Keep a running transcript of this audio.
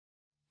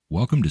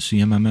Welcome to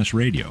CMMS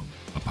Radio,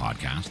 a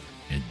podcast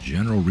and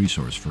general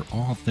resource for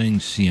all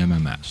things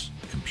CMMS,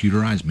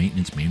 computerized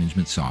maintenance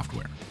management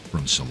software,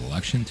 from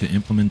selection to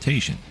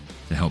implementation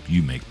to help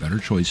you make better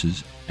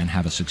choices and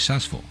have a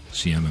successful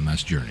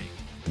CMMS journey.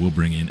 We'll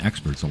bring in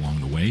experts along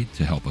the way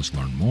to help us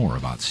learn more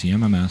about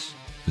CMMS,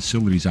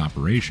 facilities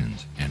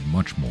operations, and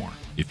much more.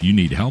 If you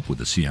need help with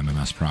the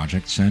CMMS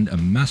project, send a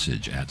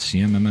message at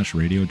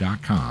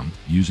cmmsradio.com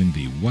using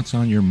the What's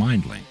on Your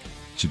Mind link.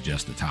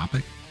 Suggest a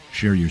topic,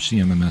 share your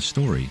CMMS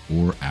story,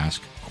 or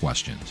ask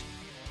questions.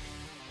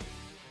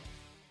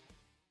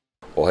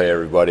 Well, hey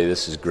everybody,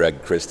 this is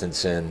Greg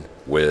Christensen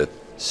with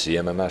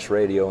CMMS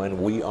Radio,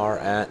 and we are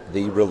at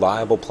the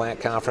Reliable Plant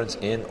Conference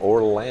in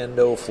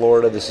Orlando,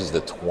 Florida. This is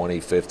the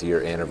 25th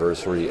year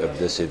anniversary of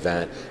this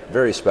event.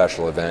 Very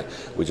special event.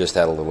 We just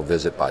had a little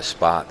visit by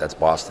Spot, that's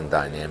Boston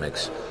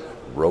Dynamics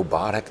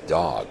robotic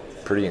dog.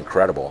 Pretty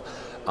incredible.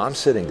 I'm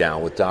sitting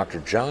down with Dr.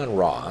 John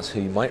Ross,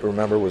 who you might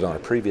remember was on a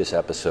previous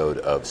episode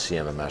of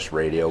CMMS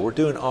Radio. We're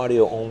doing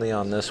audio only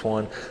on this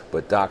one,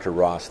 but Dr.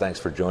 Ross, thanks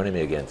for joining me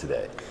again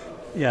today.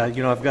 Yeah,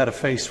 you know, I've got a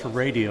face for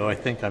radio. I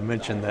think I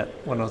mentioned that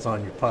when I was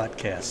on your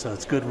podcast, so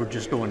it's good we're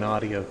just doing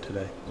audio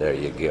today. There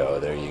you go,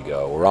 there you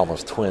go. We're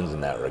almost twins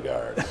in that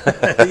regard.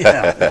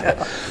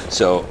 Yeah.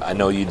 So I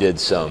know you did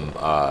some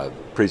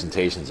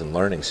presentations and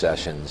learning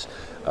sessions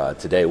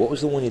today. What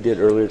was the one you did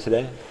earlier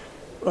today?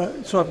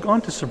 So I've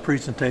gone to some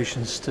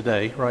presentations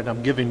today, right?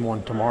 I'm giving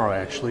one tomorrow,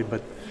 actually,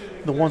 but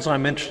the ones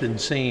I'm interested in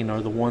seeing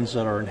are the ones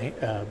that are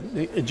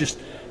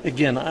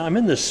again, I'm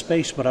in this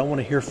space, but I want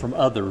to hear from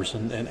others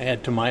and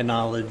add to my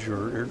knowledge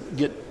or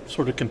get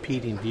sort of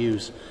competing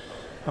views.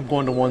 I'm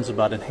going to ones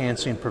about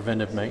enhancing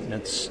preventive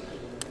maintenance,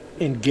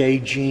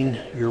 engaging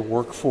your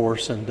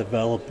workforce and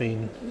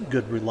developing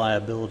good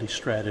reliability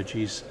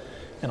strategies.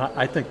 And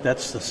I think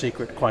that's the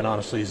secret, quite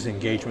honestly, is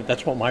engagement.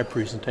 That's what my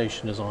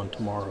presentation is on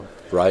tomorrow.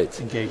 Right.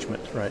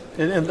 Engagement, right.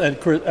 And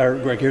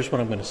Greg, here's what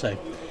I'm going to say.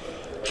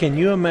 Can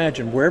you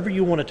imagine, wherever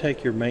you want to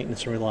take your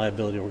maintenance and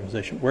reliability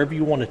organization, wherever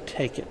you want to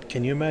take it,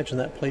 can you imagine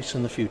that place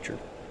in the future,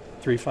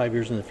 3-5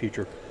 years in the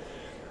future,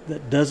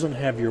 that doesn't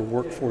have your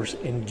workforce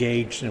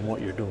engaged in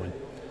what you're doing?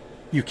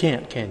 You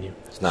can't, can you?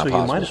 It's not so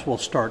possible. You might as well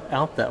start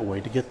out that way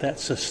to get that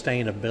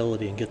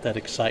sustainability and get that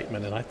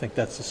excitement, and I think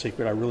that's the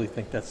secret. I really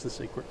think that's the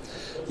secret.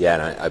 Yeah,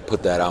 and I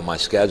put that on my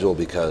schedule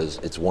because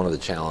it's one of the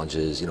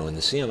challenges, you know, in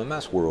the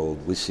CMMS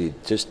world, we see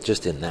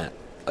just in that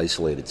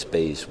isolated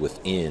space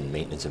within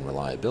maintenance and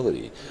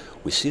reliability,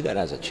 we see that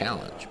as a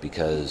challenge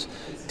because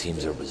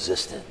teams are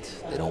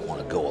resistant. They don't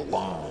want to go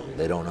along.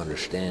 They don't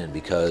understand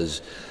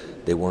because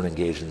they weren't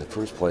engaged in the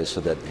first place,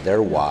 so that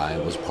their why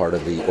was part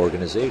of the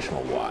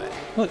organizational why.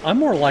 Look, I'm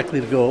more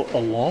likely to go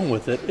along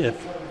with it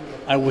if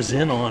I was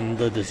in on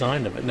the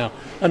design of it. Now,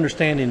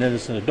 understanding that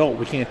as an adult,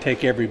 we can't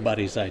take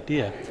everybody's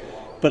idea,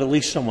 but at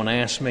least someone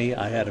asked me.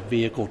 I had a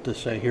vehicle to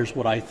say, here's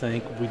what I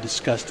think. We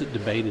discussed it,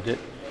 debated it,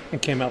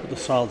 and came out with a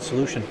solid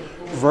solution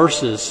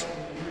versus,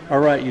 all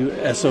right, you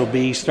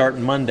SOB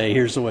starting Monday,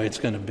 here's the way it's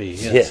going to be.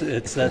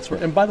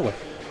 And by the way,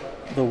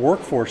 the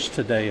workforce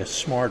today is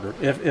smarter.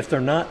 If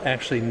they're not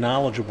actually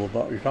knowledgeable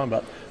about what you're talking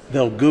about,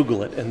 they'll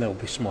Google it and they'll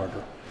be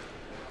smarter,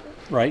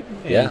 right?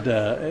 Yeah.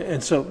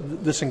 And so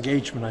this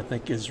engagement, I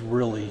think, is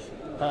really,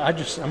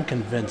 I'm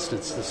convinced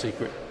it's the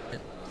secret.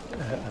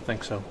 I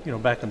think so. You know,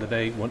 back in the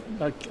day,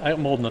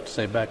 I'm old enough to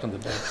say back in the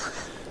day,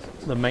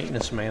 the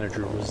maintenance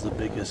manager was the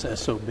biggest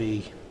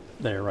SOB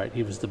there, right?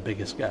 He was the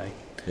biggest guy.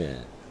 Yeah.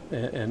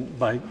 And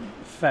by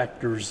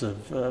factors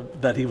of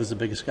that he was the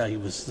biggest guy, he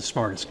was the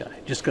smartest guy.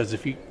 Just because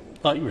if you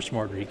thought you were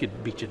smarter, he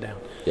could beat you down.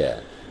 Yeah.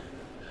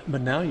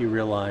 But now you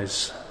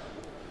realize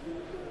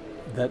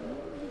that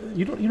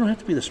you don't have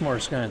to be the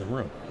smartest guy in the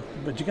room,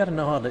 but you got to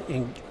know how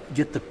to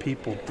get the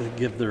people to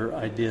give their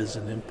ideas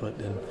and input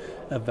and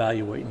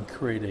evaluate and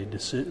create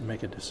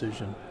make a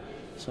decision.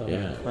 So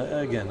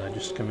again, I'm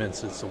just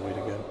convinced it's the way to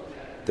go.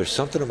 There's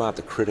something about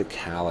the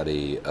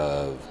criticality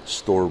of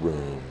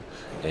storeroom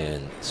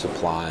and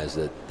supplies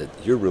that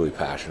you're really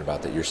passionate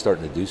about, that you're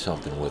starting to do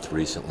something with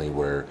recently,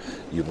 where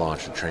you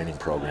launched a training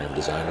program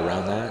designed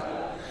around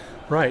that.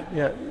 Right,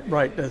 yeah,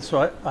 right.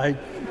 So I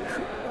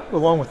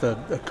along with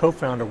a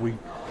co-founder, we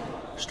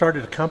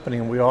started a company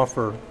and we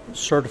offer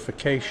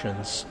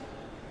certifications,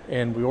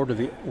 and we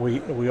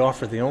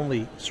offer the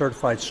only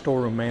certified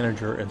storeroom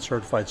manager and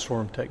certified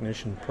storeroom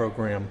technician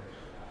program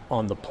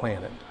on the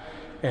planet.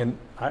 And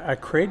I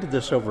created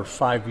this over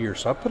 5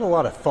 years, so I put a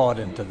lot of thought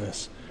into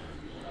this.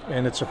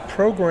 And it's a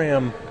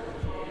program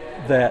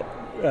that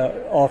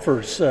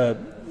offers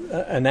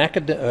an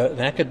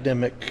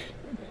academic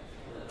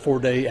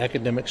 4-day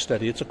academic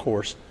study. It's a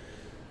course.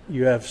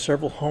 You have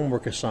several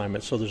homework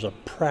assignments, so there's a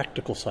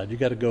practical side. You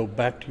got to go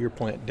back to your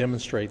plant,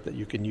 demonstrate that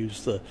you can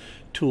use the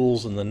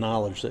tools and the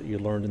knowledge that you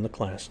learned in the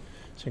class.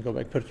 So you go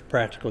back, put it to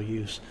practical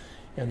use.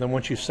 And then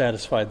once you've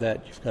satisfied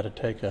that, you've got to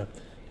take a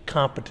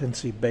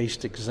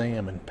competency-based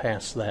exam and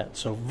pass that.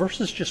 So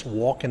versus just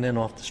walking in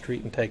off the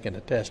street and taking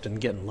a test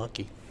and getting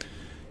lucky,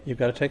 you've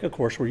got to take a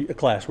class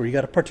where you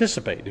got to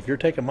participate. If you're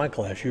taking my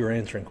class, you're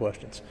answering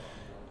questions.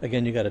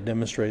 again, you got to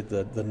demonstrate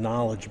the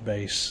knowledge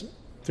base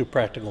through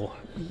practical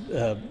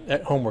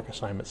homework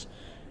assignments,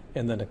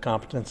 and then a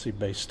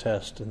competency-based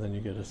test, and then you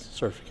get a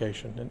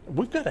certification. And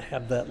we've got to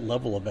have that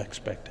level of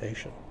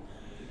expectation.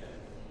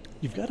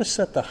 You've got to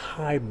set the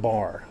high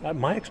bar.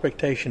 My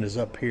expectation is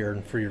up here,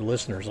 and for your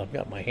listeners, I've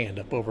got my hand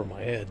up over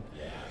my head.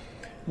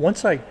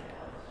 Once I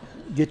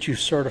get you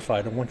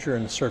certified, and once you're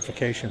in the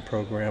certification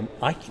program,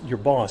 your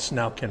boss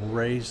now can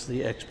raise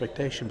the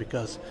expectation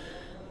because,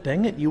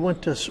 dang it,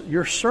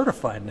 you're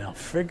certified now.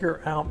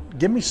 Figure out,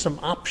 give me some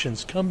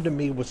options. Come to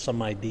me with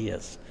some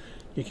ideas.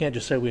 You can't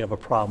just say we have a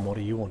problem. What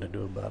do you want to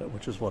do about it?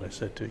 Which is what I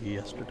said to you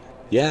yesterday.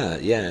 Yeah,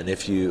 and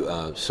if you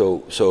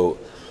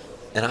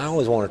and I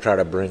always want to try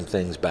to bring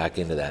things back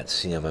into that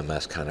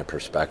CMMS kind of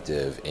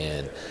perspective,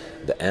 and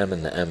the M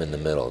and the M in the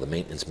middle, the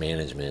maintenance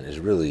management, is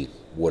really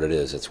what it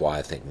is. It's why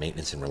I think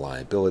maintenance and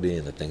reliability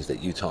and the things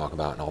that you talk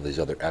about and all these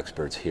other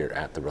experts here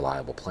at the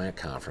Reliable Plant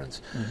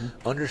Conference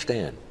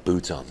understand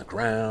boots on the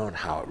ground,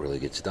 how it really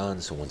gets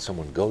done. So when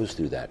someone goes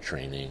through that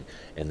training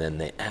and then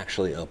they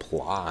actually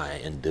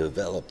apply and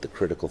develop the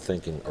critical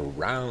thinking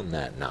around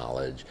that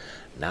knowledge,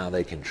 now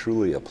they can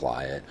truly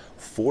apply it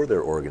for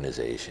their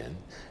organization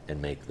and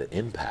make the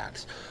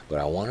impacts. But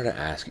I wanted to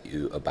ask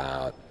you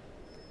about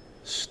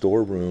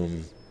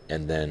storeroom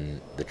and then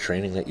the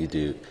training that you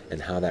do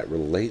and how that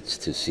relates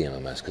to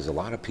CMMS, because a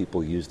lot of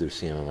people use their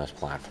CMMS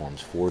platforms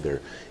for their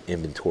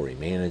inventory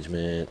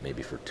management,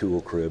 maybe for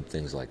tool crib,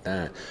 things like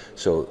that.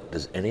 So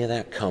does any of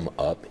that come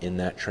up in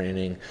that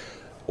training,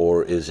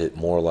 or is it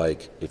more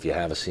like if you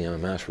have a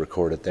CMMS,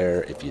 record it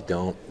there, if you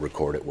don't,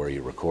 record it where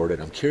you record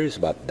it? I'm curious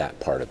about that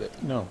part of it.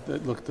 No,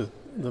 look,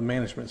 the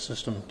management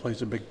system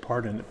plays a big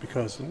part in it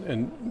because,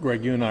 and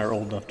Greg, you and I are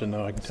old enough to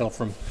know, I can tell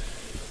from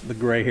the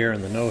gray hair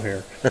and the no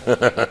hair.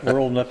 We're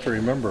old enough to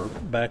remember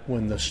back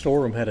when the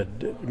storeroom had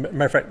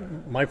matter of fact,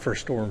 my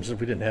first storerooms,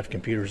 we didn't have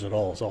computers at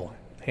all. It was all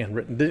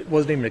handwritten. It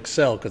wasn't even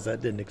Excel because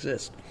that didn't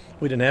exist.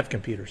 We didn't have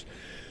computers.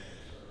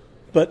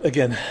 But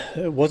again,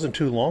 it wasn't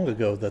too long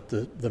ago that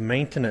the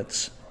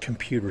maintenance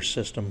computer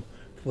system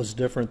was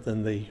different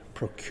than the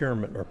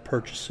procurement or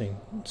purchasing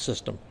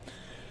system.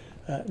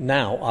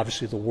 Now,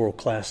 obviously, the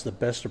world-class, the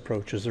best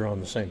approaches are on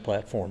the same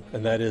platform,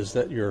 and that is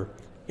that your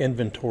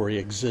inventory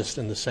exists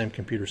in the same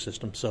computer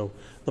system. So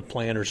the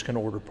planners can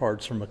order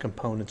parts from a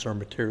components or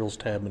materials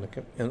tab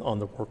on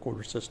the work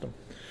order system.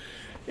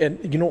 And,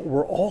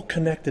 we're all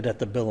connected at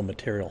the bill of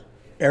material.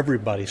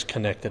 Everybody's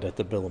connected at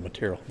the bill of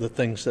material. The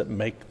things that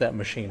make that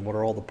machine, what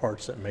are all the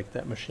parts that make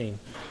that machine?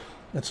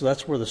 And so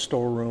that's where the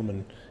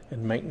storeroom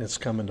and maintenance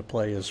come into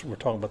play, is we're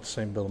talking about the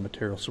same bill of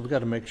material. So we've got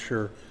to make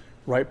sure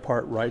right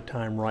part, right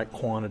time, right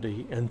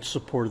quantity, and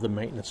support of the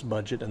maintenance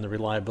budget and the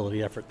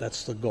reliability effort.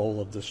 That's the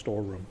goal of the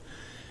storeroom.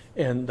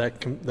 And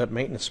that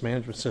maintenance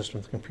management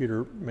system, the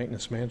computer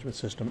maintenance management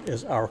system,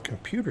 is our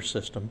computer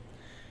system.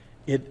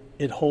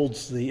 It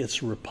holds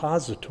its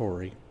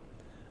repository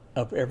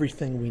of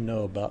everything we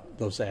know about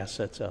those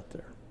assets out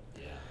there.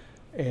 Yeah.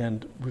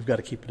 And we've got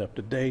to keep it up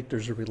to date.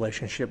 There's a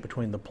relationship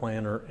between the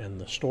planner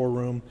and the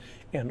storeroom,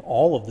 and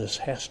all of this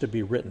has to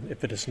be written.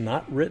 If it is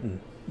not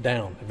written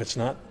down, if it's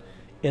not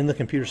in the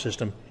computer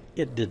system,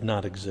 it did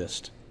not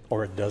exist,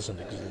 or it doesn't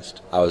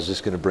exist. I was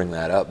just going to bring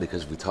that up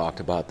because we talked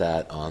about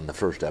that on the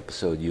first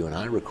episode you and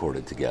I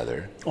recorded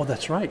together. Oh,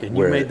 that's right. And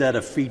you made that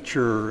a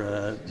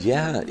feature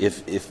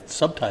if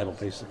subtitle,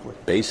 basically.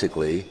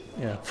 Basically,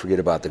 yeah. Forget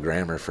about the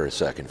grammar for a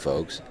second,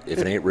 folks. If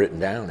it ain't written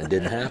down, it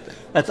didn't happen.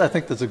 I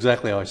think that's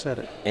exactly how I said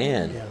it.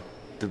 And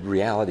the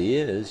reality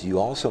is, you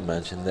also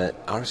mentioned that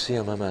our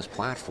CMMS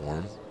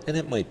platform, and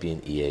it might be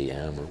an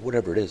EAM or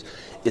whatever it is,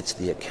 it's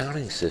the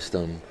accounting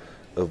system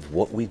of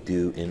what we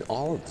do in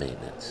all of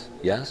maintenance.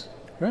 Yes?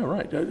 Yeah,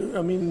 right.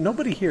 I mean,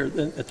 nobody here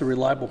at the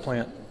Reliable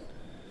Plant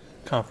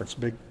Conference,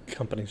 big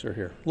companies are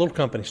here, little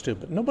companies too,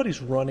 but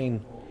nobody's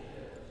running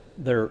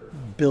their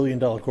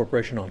billion-dollar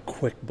corporation on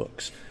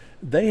QuickBooks.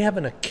 They have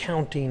an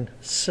accounting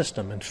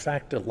system. In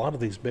fact, a lot of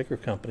these bigger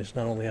companies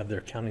not only have their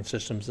accounting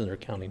systems and their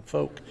accounting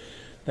folk,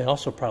 they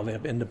also probably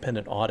have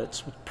independent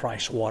audits with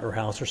Price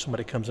Waterhouse, or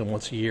somebody comes in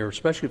once a year,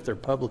 especially if they're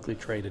publicly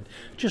traded,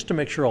 just to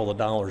make sure all the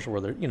dollars are where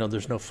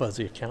there's no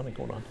fuzzy accounting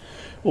going on.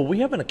 Well, we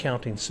have an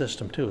accounting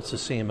system too. It's a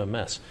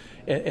CMMS,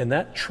 and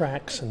that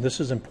tracks, and this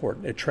is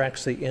important, it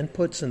tracks the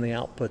inputs and the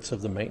outputs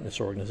of the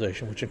maintenance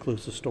organization, which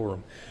includes the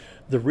storeroom.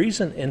 The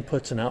reason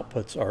inputs and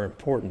outputs are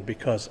important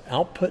because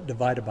output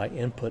divided by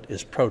input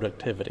is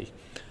productivity.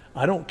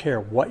 I don't care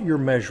what you're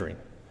measuring.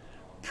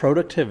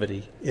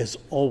 Productivity is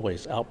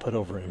always output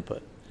over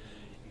input.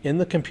 In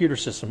the computer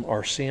system,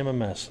 our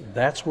CMMS,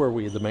 that's where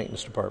the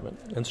maintenance department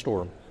and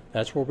storeroom,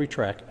 that's where we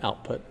track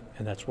output,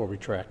 and that's where we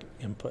track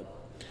input.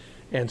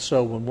 And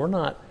so when we're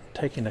not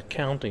taking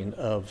accounting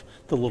of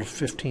the little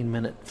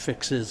 15-minute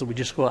fixes that we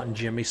just go out and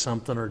jimmy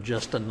something or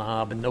just a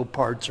knob and no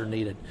parts are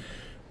needed,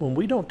 when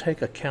we don't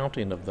take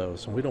accounting of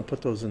those and we don't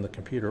put those in the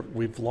computer,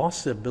 we've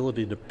lost the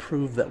ability to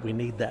prove that we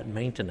need that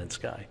maintenance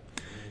guy,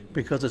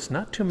 because it's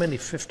not too many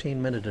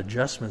 15-minute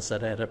adjustments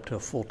that add up to a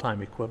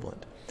full-time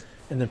equivalent.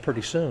 And then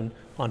pretty soon,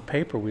 on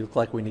paper we look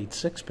like we need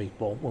 6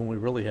 people when we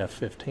really have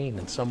 15,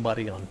 and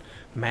somebody on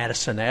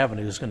Madison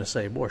Avenue is going to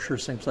say, boy, sure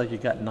seems like you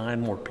got 9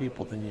 more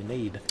people than you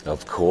need.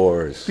 Of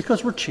course.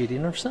 Because we're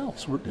cheating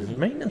ourselves.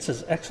 Maintenance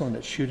is excellent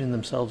at shooting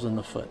themselves in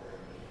the foot.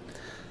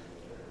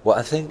 Well,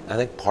 I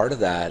think part of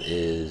that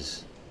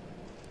is,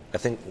 I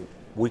think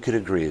we could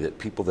agree that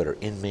people that are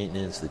in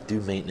maintenance, that do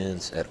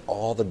maintenance at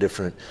all the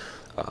different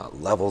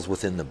levels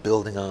within the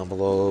building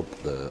envelope,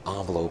 the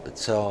envelope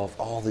itself,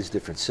 all these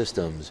different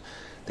systems,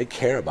 they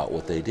care about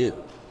what they do.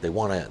 They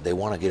want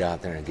to get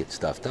out there and get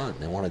stuff done.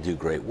 They want to do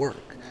great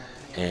work.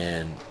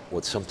 And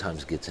what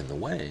sometimes gets in the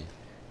way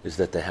is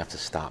that they have to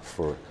stop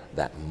for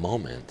that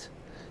moment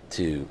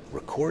to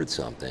record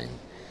something,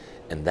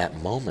 and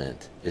that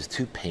moment is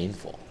too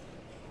painful.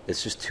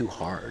 It's just too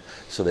hard.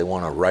 So they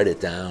want to write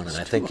it down, and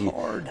I think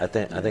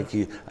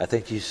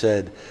you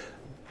said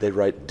they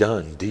write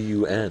done,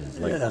 D-U-N.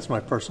 Yeah, that's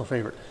my personal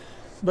favorite.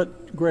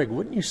 But Greg,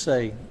 wouldn't you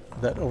say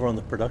that over on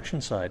the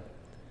production side,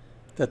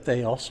 that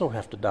they also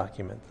have to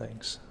document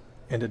things,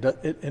 and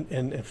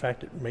and in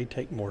fact it may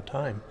take more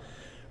time.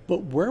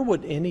 But where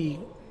would any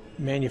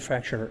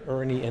manufacturer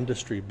or any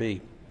industry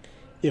be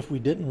if we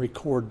didn't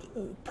record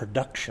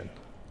production?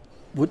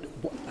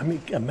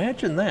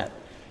 Imagine that.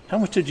 How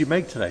much did you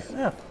make today?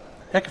 Yeah,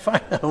 heck if I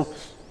know.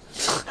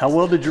 How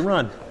well did you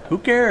run? Who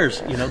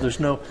cares? There's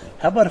no.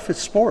 How about if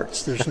it's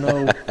sports? There's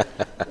no.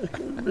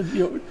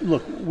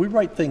 Look, we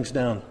write things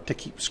down to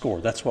keep score.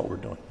 That's what we're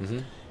doing. Mm-hmm.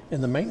 In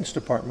the maintenance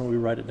department, we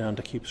write it down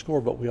to keep score,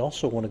 but we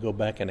also want to go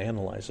back and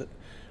analyze it.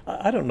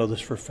 I don't know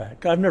this for a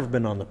fact. I've never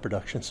been on the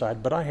production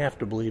side, but I have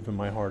to believe in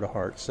my heart of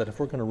hearts that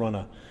if we're going to run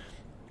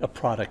a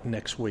product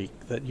next week,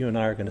 that you and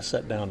I are going to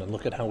sit down and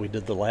look at how we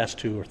did the last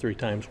 2 or 3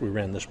 times we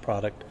ran this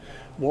product.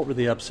 What were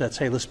the upsets?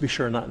 Hey, let's be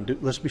sure not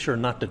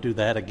to do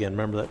that again.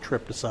 Remember that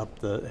tripped us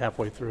up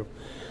halfway through.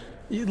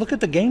 You look at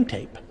the game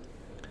tape.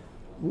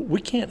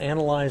 We can't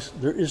analyze.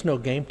 There is no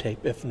game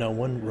tape if no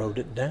one wrote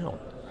it down.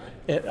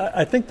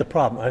 I think the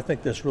problem, I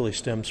think this really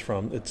stems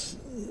from, it's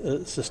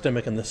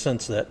systemic in the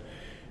sense that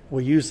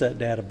we used that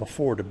data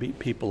before to beat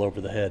people over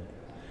the head.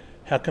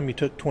 How come you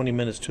took 20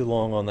 minutes too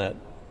long on that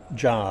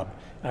job?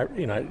 I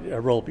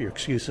roll up your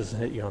excuses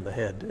and hit you on the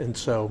head. And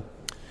so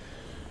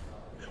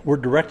we're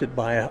directed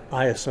by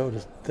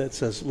ISO that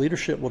says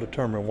leadership will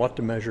determine what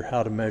to measure,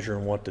 how to measure,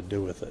 and what to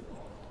do with it.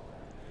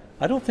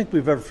 I don't think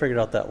we've ever figured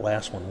out that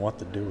last one, what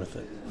to do with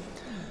it.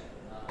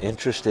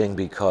 Interesting,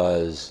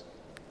 because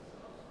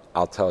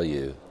I'll tell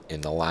you,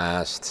 in the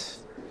last,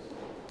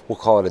 we'll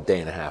call it a day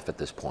and a half at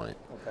this point,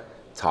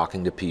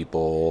 talking to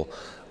people,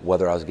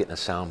 whether I was getting a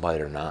soundbite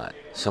or not,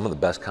 some of the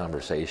best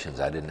conversations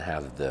I didn't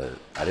have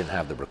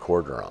the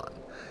recorder on.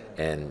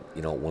 And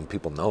when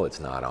people know it's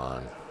not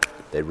on,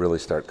 they really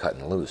start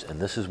cutting loose.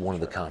 And this is one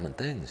of the common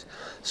things.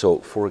 So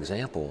for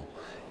example,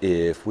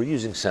 if we're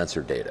using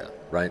sensor data,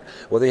 right,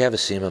 whether you have a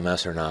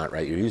CMMS or not,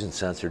 right, you're using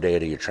sensor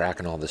data, you're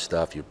tracking all this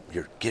stuff,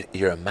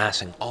 you're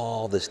amassing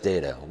all this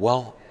data.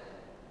 Well,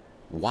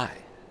 why?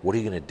 What are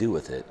you going to do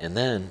with it? And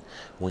then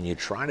when you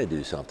try to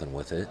do something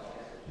with it,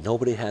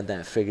 nobody had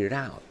that figured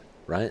out,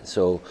 right?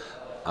 So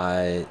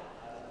I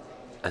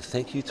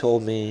think you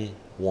told me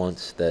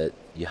once that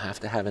you have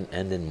to have an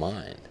end in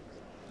mind.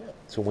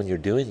 So when you're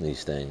doing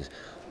these things,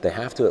 they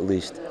have to at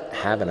least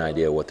have an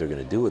idea what they're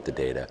going to do with the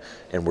data,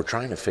 and we're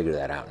trying to figure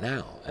that out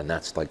now. And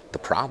that's like the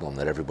problem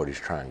that everybody's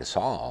trying to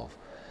solve.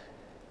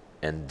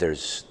 And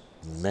there's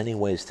many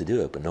ways to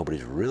do it, but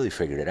nobody's really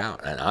figured it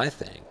out. And I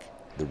think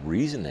the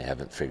reason they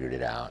haven't figured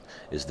it out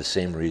is the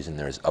same reason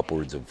there's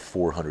upwards of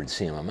 400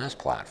 CMMS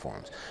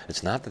platforms.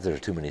 It's not that there are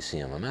too many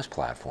CMMS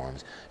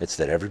platforms, it's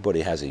that everybody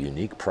has a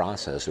unique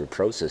process or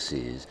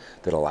processes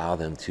that allow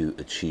them to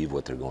achieve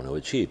what they're going to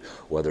achieve,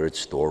 whether it's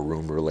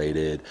storeroom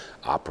related,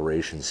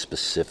 operations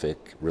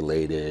specific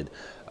related,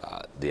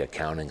 the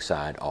accounting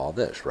side, all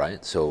this,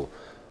 right? So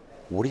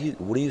what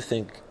do you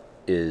think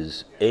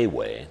is a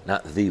way,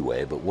 not the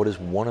way, but what is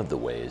one of the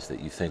ways that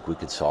you think we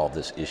could solve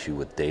this issue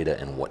with data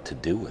and what to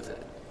do with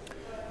it?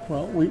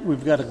 Well,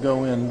 we've got to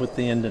go in with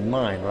the end in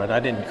mind, right? I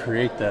didn't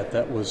create that.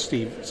 That was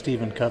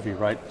Stephen Covey,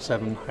 right?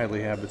 7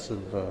 habits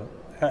of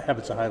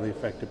highly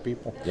effective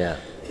people. Yeah.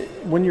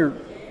 When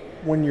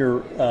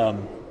you're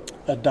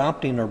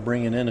adopting or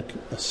bringing in a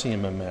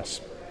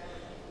CMMS,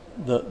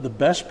 the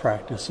best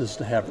practice is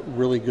to have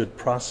really good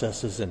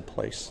processes in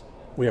place.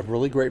 We have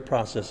really great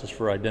processes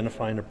for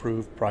identifying,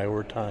 approve,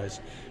 prioritize,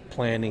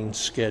 planning,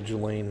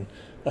 scheduling,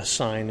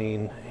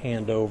 assigning,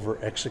 handover,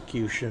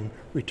 execution,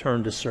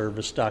 return to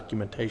service,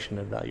 documentation,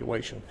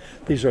 evaluation.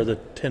 These are the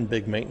 10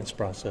 big maintenance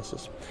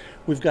processes.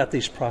 We've got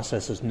these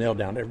processes nailed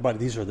down. Everybody,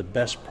 these are the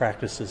best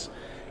practices.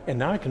 And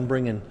now I can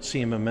bring in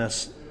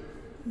CMMS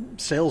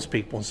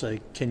salespeople and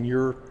say, can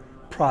your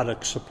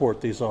product support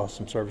these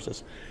awesome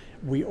services?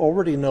 We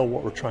already know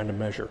what we're trying to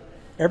measure.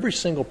 Every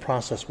single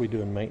process we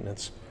do in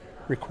maintenance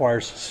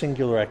requires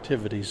singular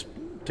activities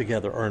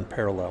together or in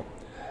parallel.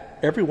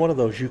 Every one of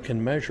those you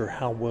can measure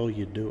how well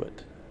you do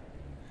it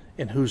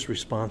and who's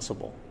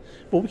responsible.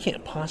 Well, we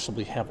can't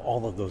possibly have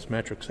all of those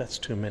metrics. That's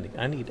too many.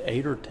 I need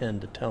 8 or 10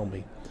 to tell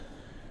me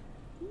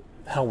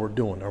how we're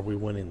doing. Are we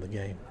winning the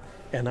game?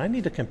 And I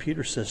need a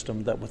computer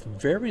system that with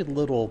very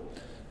little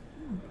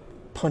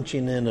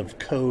punching in of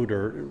code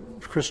or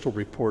crystal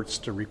reports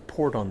to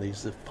report on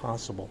these if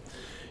possible.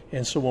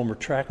 And so when we're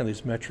tracking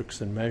these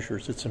metrics and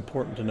measures, it's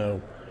important to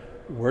know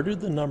where do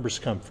the numbers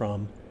come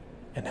from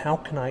and how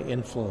can I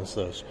influence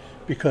those?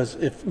 Because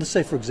if, let's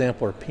say, for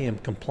example, our PM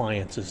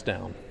compliance is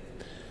down,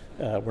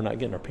 we're not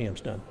getting our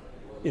PMs done.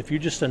 If you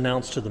just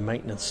announce to the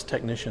maintenance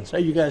technicians,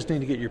 hey, you guys need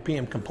to get your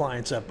PM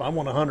compliance up. I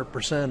want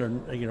 100%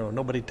 or,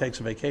 nobody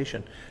takes a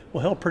vacation.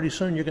 Well, hell, pretty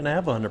soon you're going to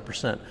have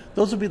 100%.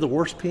 Those would be the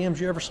worst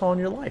PMs you ever saw in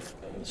your life.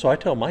 So I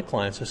tell my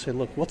clients, I say,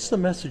 look, what's the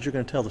message you're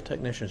going to tell the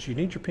technicians? You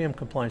need your PM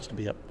compliance to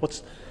be up.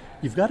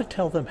 You've got to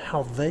tell them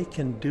how they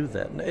can do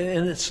that.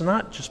 And it's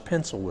not just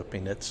pencil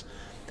whipping. It's,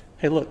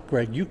 hey, look,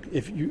 Greg,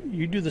 if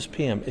you do this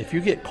PM, if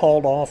you get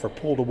called off or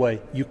pulled away,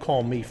 you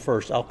call me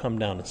first. I'll come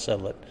down and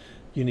settle it.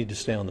 You need to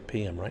stay on the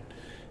PM, right?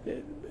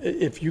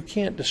 If you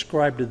can't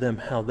describe to them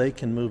how they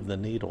can move the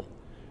needle,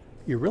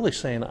 you're really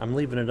saying I'm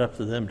leaving it up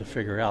to them to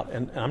figure out.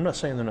 And I'm not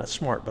saying they're not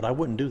smart, but I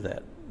wouldn't do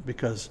that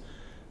because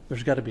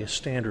there's got to be a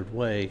standard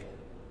way.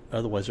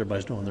 Otherwise,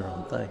 everybody's doing their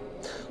own thing.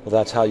 Well,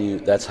 that's how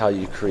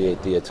you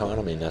create the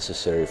autonomy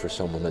necessary for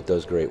someone that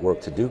does great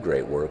work to do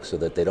great work, so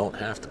that they don't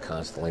have to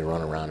constantly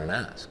run around and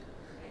ask.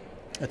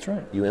 That's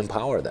right. You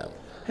empower them.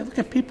 Hey, look,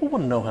 if people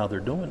want to know how they're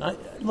doing, I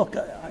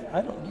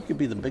don't. You could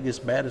be the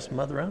biggest, baddest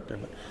mother out there,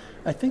 but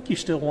I think you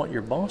still want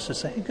your boss to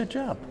say, "Hey, good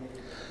job."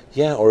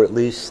 Yeah, or at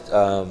least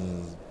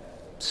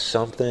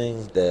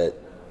something that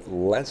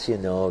lets you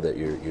know that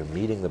you're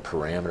meeting the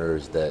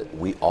parameters that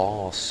we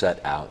all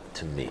set out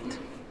to meet,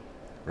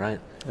 right?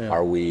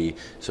 Yeah. We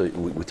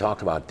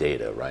talked about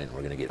data, right? And we're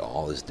going to get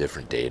all this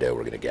different data.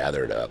 We're going to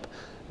gather it up.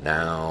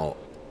 Now,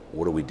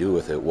 what do we do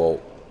with it?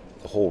 Well,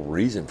 the whole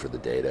reason for the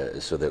data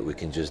is so that we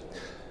can just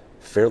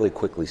fairly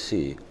quickly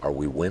see, are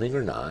we winning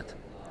or not?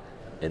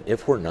 And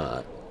if we're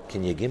not,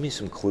 can you give me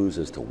some clues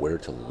as to where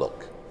to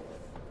look?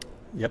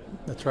 Yep,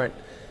 that's right.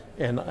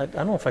 And I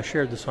don't know if I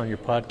shared this on your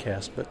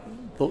podcast, but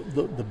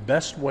the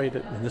best way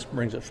to, and this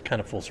brings it kind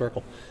of full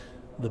circle,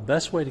 the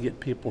best way to get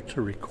people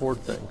to record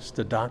things,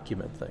 to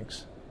document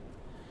things,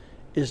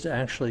 is to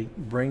actually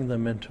bring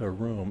them into a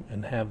room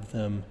and have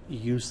them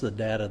use the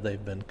data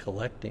they've been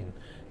collecting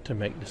to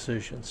make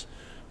decisions.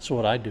 So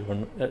what I do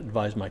and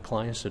advise my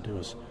clients to do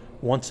is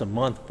once a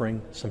month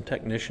bring some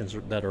technicians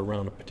that are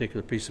around a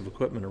particular piece of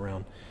equipment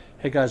around.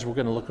 Hey guys, we're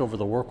going to look over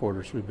the work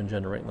orders we've been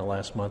generating the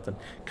last month and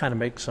kind of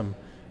make some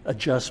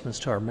adjustments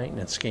to our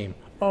maintenance scheme.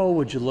 Oh,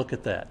 would you look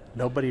at that?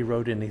 Nobody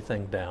wrote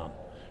anything down.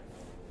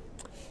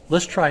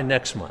 Let's try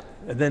next month.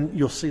 And then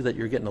you'll see that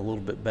you're getting a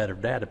little bit better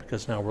data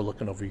because now we're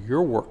looking over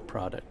your work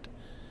product.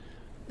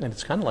 And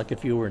it's kind of like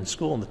if you were in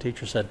school and the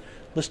teacher said,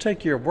 let's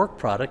take your work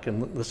product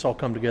and let's all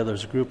come together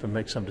as a group and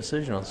make some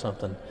decision on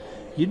something.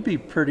 You'd be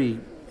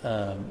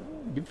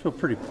you'd feel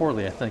pretty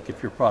poorly, I think,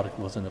 if your product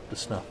wasn't up to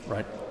snuff,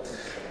 right?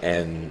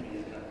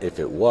 And if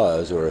it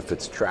was, or if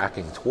it's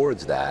tracking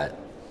towards that,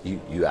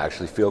 you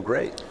actually feel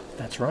great.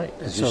 That's right.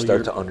 Because you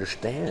start to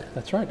understand.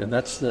 That's right, and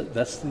that's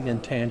the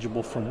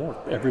intangible from work.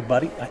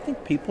 Everybody, I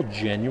think people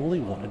genuinely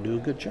want to do a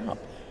good job.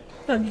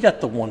 And you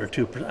got the 1 or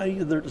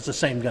 2%. There's the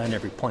same guy in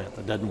every plant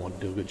that doesn't want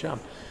to do a good job.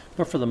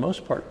 But for the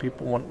most part,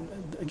 people want,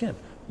 again,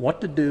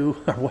 what to do,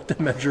 or what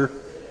to measure,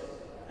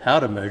 how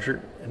to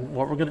measure, and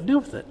what we're going to do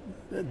with it.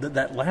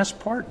 That last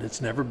part,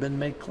 it's never been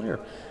made clear.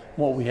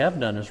 What we have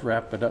done is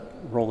wrap it up,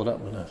 roll it up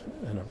in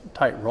a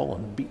tight roll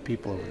and beat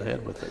people over the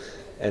head with it.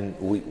 And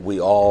we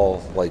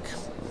all, like,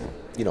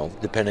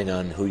 depending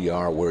on who you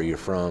are, where you're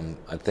from,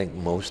 I think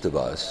most of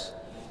us,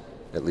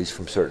 at least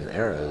from certain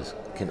eras,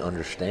 can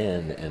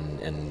understand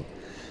and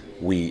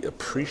we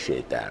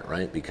appreciate that,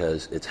 right?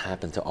 Because it's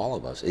happened to all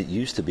of us. It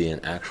used to be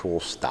an actual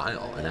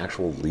style, an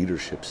actual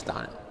leadership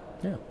style.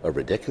 Yeah. A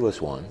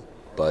ridiculous one,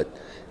 but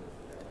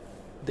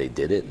they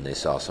did it and they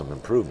saw some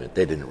improvement.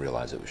 They didn't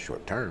realize it was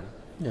short term.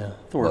 Yeah,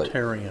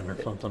 authoritarian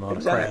or something,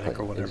 autocratic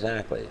or whatever.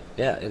 Exactly.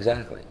 Yeah,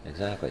 exactly.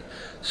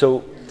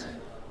 So,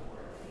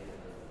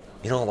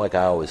 like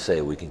I always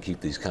say, we can keep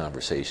these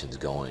conversations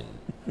going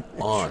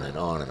on and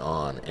on and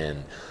on,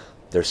 and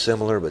they're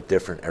similar but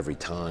different every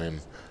time.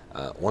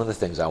 One of the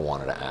things I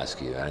wanted to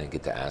ask you, I didn't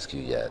get to ask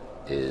you yet,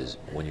 is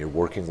when you're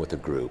working with a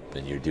group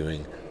and you're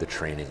doing the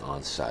training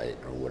on site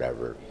or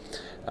whatever,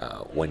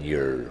 when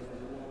you're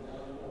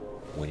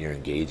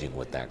engaging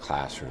with that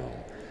classroom,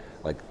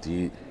 like,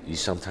 do you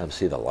sometimes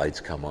see the lights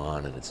come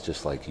on and it's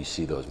just like you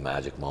see those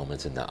magic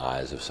moments in the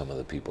eyes of some of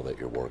the people that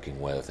you're working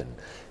with? And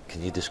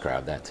can you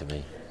describe that to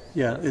me?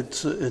 Yeah,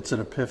 it's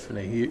an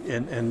epiphany.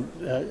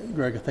 And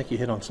Greg, I think you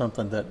hit on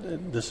something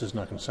that this is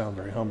not going to sound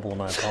very humble,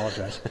 and I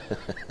apologize.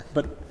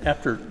 But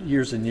after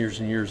years and years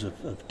and years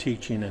of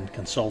teaching and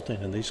consulting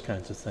and these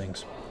kinds of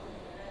things,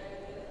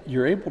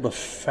 you're able to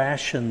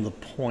fashion the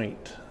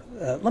point.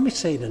 Let me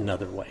say it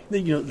another way,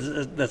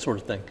 that sort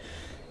of thing.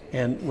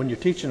 And when you're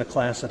teaching a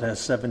class that has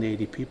 70,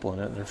 80 people in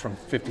it, and they're from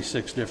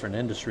 56 different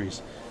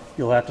industries,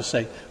 you'll have to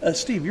say,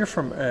 Steve, you're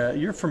from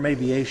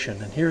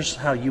aviation, and here's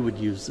how you would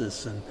use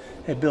this. And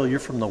hey, Bill, you're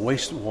from the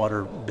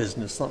wastewater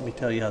business. Let me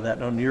tell you how that.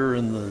 And you're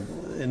in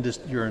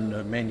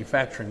the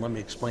manufacturing. Let me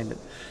explain it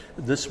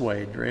this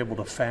way. And you're able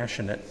to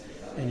fashion it,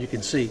 and you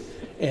can see.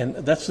 And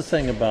that's the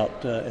thing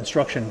about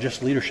instruction,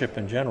 just leadership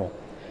in general,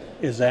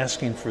 is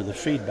asking for the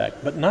feedback,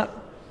 but not.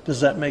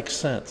 Does that make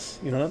sense?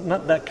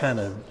 Not that kind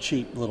of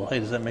cheap little, hey,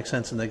 does that make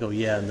sense? And they go,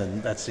 yeah, and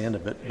then that's the end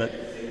of it. But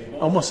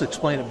almost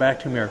explain it back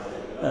to me.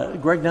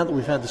 Greg, now that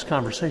we've had this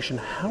conversation,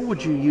 how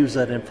would you use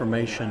that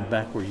information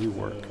back where you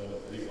work?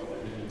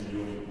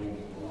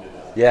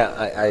 Yeah,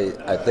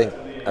 I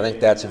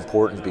think that's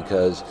important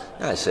because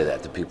I say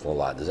that to people a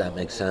lot. Does that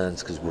make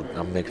sense? Because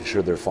I'm making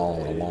sure they're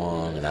following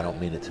along, and I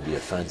don't mean it to be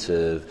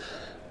offensive.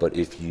 But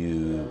if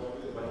you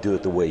do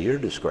it the way you're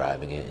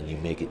describing it and you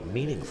make it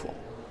meaningful.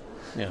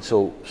 Yeah.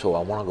 So I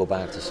want to go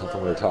back to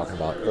something we were talking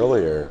about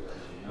earlier,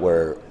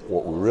 where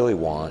what we really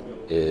want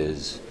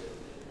is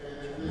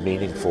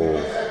meaningful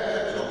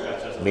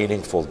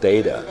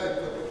data.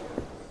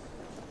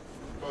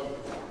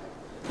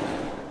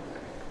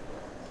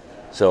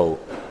 So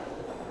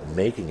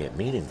making it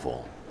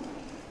meaningful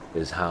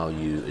is how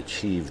you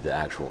achieve the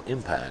actual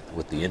impact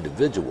with the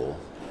individual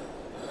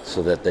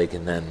so that they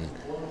can then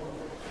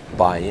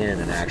buy in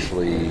and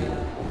actually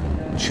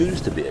choose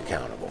to be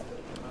accountable.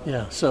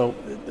 Yeah, so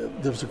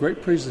there was a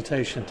great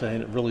presentation today,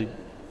 and it really,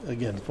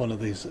 again, it's one of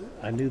these,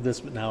 I knew this,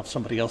 but now if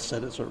somebody else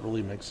said it, so it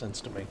really makes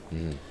sense to me.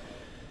 Mm-hmm.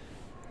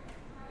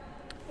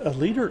 A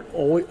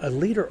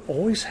leader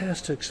always has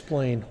to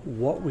explain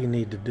what we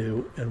need to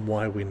do and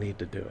why we need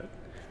to do it.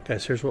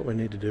 Guys, here's what we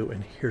need to do,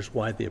 and here's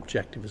why the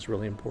objective is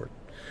really important.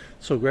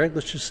 So, Greg,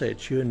 let's just say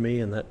it's you and me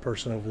and that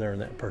person over there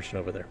and that person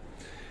over there.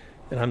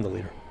 And I'm the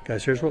leader.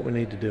 Guys, here's what we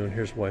need to do, and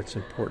here's why it's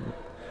important.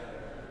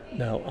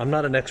 Now, I'm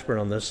not an expert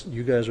on this.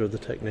 You guys are the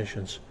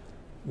technicians.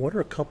 What are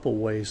a couple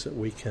ways that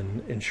we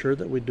can ensure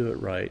that we do it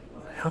right?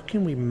 How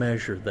can we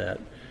measure that?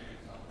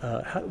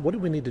 What do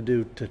we need to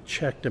do to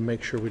check to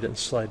make sure we didn't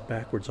slide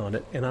backwards on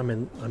it? And I'm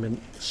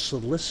in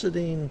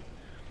soliciting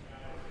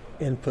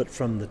input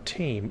from the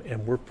team,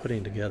 and we're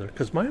putting together.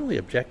 Because my only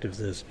objective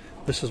is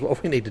this is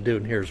what we need to do,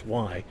 and here's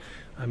why.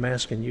 I'm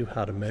asking you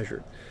how to measure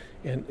it.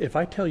 And if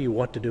I tell you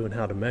what to do and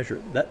how to measure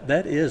it,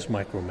 that is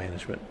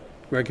micromanagement.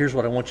 Greg, here's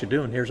what I want you to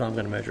do, and here's how I'm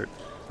going to measure it.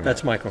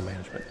 That's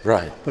micromanagement.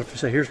 Right. But if we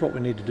say, here's what we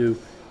need to do,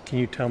 can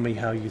you tell me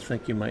how you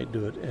think you might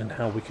do it and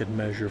how we could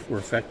measure if we're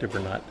effective or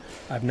not?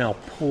 I've now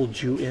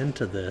pulled you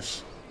into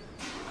this.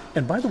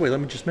 And by the way, let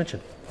me just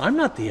mention, I'm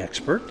not the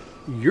expert.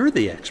 You're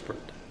the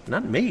expert,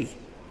 not me.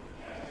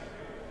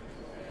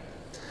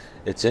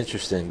 It's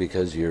interesting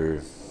because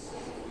you're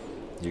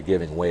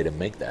giving way to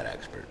make that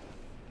expert.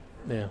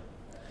 Yeah.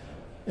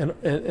 And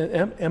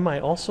am I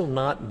also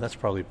not, and that's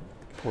probably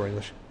poor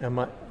English,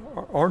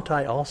 aren't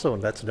I also,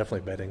 and that's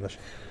definitely bad English,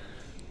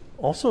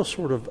 also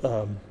sort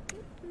of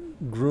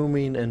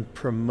grooming and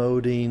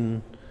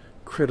promoting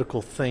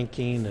critical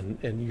thinking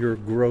and your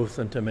growth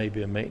into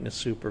maybe a maintenance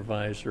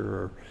supervisor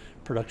or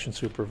production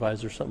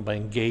supervisor or something by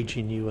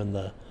engaging you in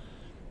the,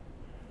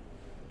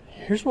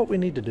 here's what we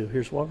need to do,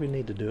 here's why we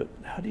need to do it.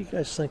 How do you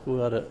guys think we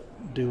ought to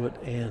do it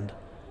and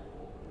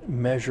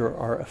measure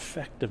our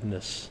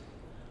effectiveness?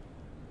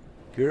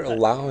 You're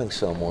allowing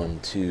someone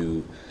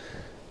to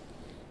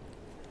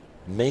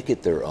make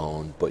it their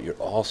own, but you're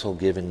also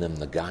giving them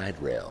the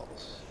guide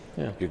rails.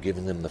 Yeah. You're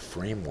giving them the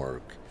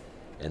framework,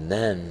 and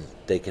then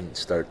they can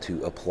start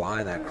to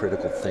apply that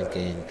critical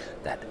thinking,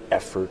 that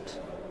effort,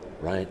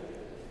 right?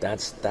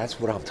 That's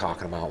what I'm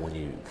talking about when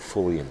you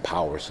fully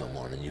empower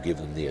someone and you give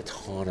them the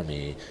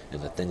autonomy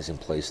and the things in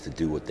place to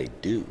do what they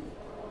do,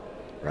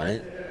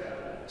 right?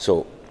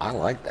 So I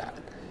like that.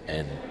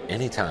 And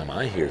anytime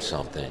I hear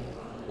something,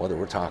 whether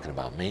we're talking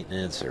about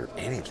maintenance or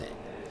anything,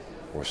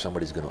 where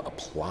somebody's going to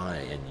apply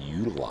and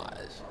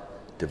utilize,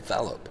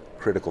 develop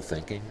critical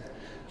thinking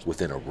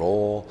within a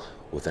role,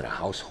 within a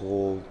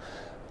household,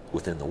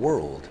 within the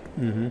world,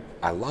 mm-hmm.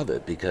 I love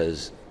it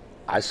because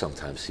I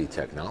sometimes see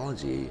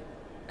technology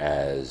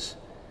as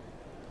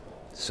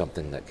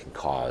something that can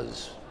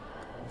cause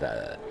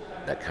that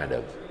kind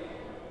of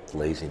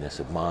laziness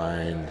of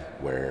mind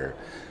where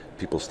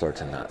people start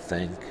to not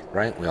think,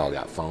 right? We all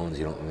got phones.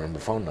 You don't remember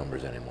phone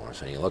numbers anymore,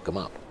 so you look them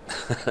up.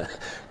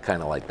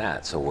 Kind of like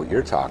that. So what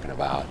you're talking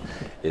about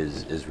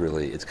is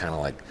really, it's kind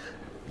of like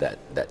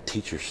that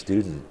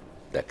teacher-student,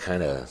 that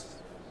kind of,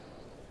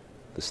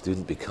 the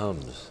student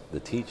becomes the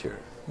teacher.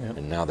 Yep.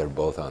 And now they're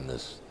both on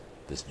this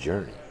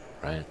journey,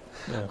 right?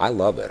 Yeah. I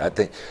love it. I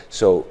think,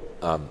 so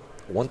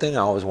one thing I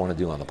always want to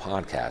do on the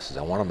podcast is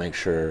I want to make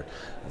sure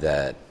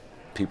that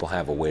people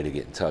have a way to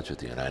get in touch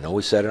with you. And I know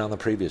we said it on the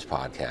previous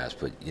podcast,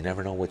 but you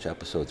never know which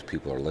episodes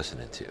people are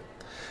listening to.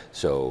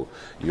 So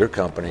your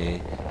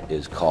company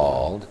is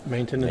called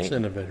Maintenance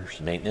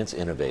Innovators. Maintenance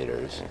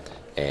Innovators.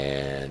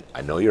 And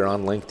I know you're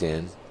on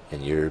LinkedIn,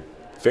 and you're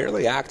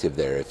fairly active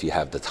there if you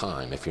have the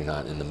time, if you're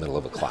not in the middle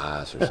of a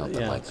class or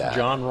something like that.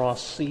 John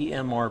Ross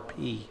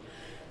CMRP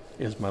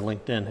is my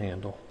LinkedIn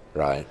handle.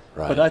 Right.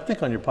 But I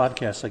think on your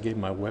podcast, I gave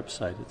my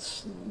website.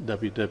 It's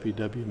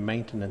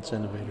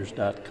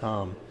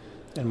www.maintenanceinnovators.com.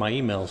 And my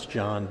email is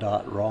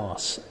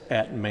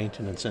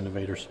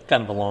john.ross@maintenanceinnovators.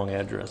 Kind of a long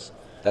address.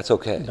 That's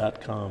okay.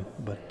 .com.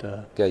 But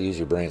Got to use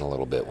your brain a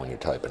little bit when you're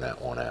typing that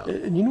one out.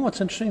 And you know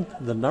what's interesting?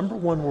 The number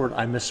one word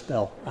I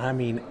misspell, I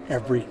mean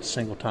every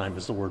single time,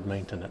 is the word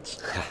maintenance.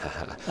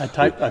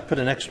 I put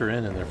an extra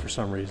N in there for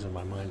some reason.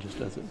 My mind just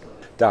does it.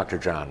 Dr.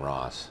 John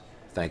Ross,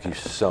 thank you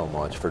so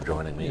much for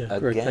joining me again.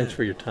 Greg, thanks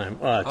for your time.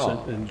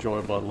 It's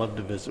enjoyable. I'd love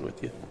to visit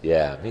with you.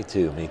 Yeah, me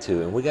too.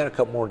 And we got a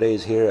couple more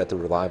days here at the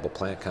Reliable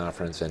Plant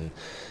Conference, and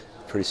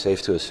pretty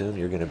safe to assume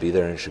you're going to be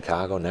there in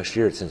Chicago. Next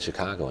year it's in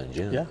Chicago in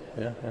June. Yeah,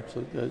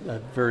 absolutely.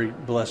 I'm very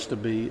blessed to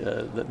be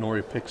that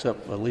Nori picks up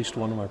at least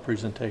one of my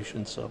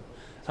presentations, so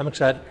I'm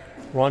excited.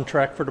 We're on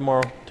track for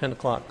tomorrow, 10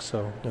 o'clock, so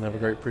we're going to have a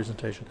great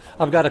presentation.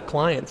 I've got a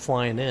client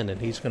flying in, and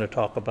he's going to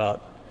talk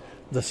about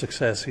the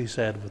success he's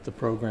had with the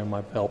program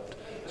I've helped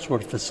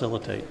sort of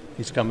facilitate.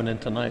 He's coming in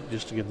tonight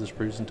just to give this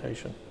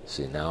presentation.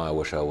 See, now I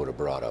wish I would have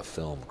brought a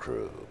film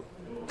crew.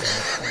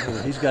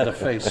 He's got a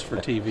face for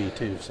TV,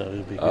 too, so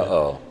he'll be good.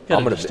 Uh-oh.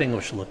 Got a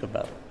distinguished look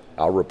about it.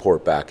 I'll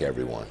report back,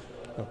 everyone.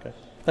 Okay.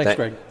 Thanks,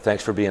 Greg.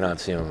 Thanks for being on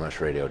CMMS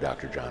Radio,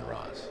 Dr. John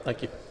Ross.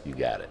 Thank you. You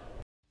got it.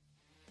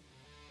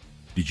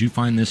 Did you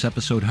find this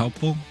episode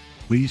helpful?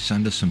 Please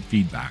send us some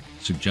feedback,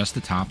 suggest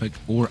a topic,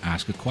 or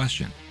ask a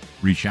question.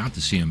 Reach out to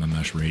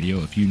CMMS Radio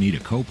if you need a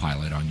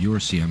co-pilot on your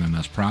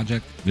CMMS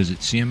project. Visit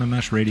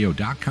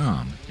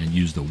CMMSradio.com and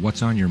use the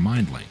What's on Your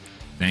Mind link.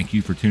 Thank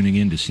you for tuning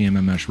in to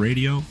CMMS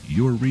Radio,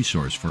 your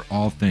resource for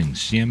all things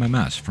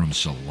CMMS, from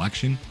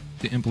selection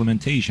to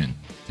implementation,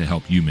 to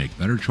help you make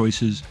better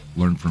choices,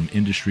 learn from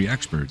industry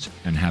experts,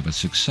 and have a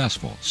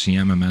successful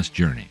CMMS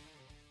journey.